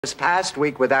This past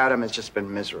week without him has just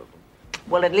been miserable.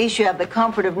 Well, at least you have the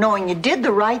comfort of knowing you did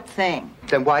the right thing.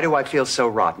 Then why do I feel so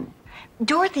rotten?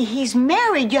 Dorothy, he's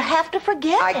married. You have to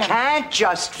forget him. I can't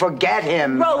just forget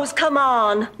him. Rose, come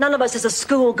on. None of us is a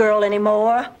schoolgirl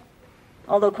anymore.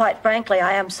 Although, quite frankly,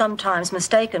 I am sometimes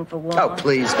mistaken for one. Oh,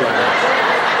 please, Glenn.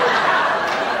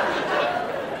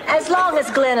 As long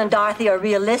as Glenn and Dorothy are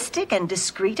realistic and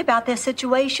discreet about their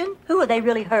situation, who are they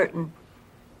really hurting?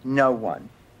 No one.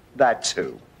 That's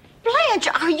who. Blanche,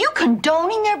 are you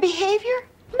condoning their behavior?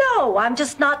 No, I'm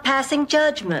just not passing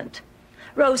judgment.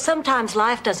 Rose, sometimes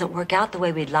life doesn't work out the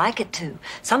way we'd like it to.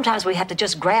 Sometimes we have to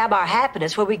just grab our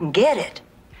happiness where we can get it.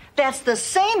 That's the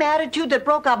same attitude that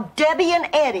broke up Debbie and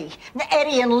Eddie.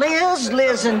 Eddie and Liz,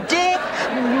 Liz and Dick,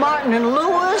 Martin and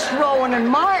Louis, Rowan and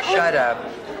Martin. Shut up.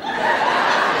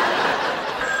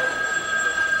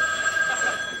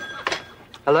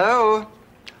 Hello?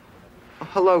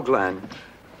 Hello, Glenn.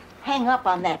 Hang up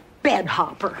on that bed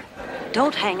hopper.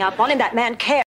 Don't hang up on him. That man cares.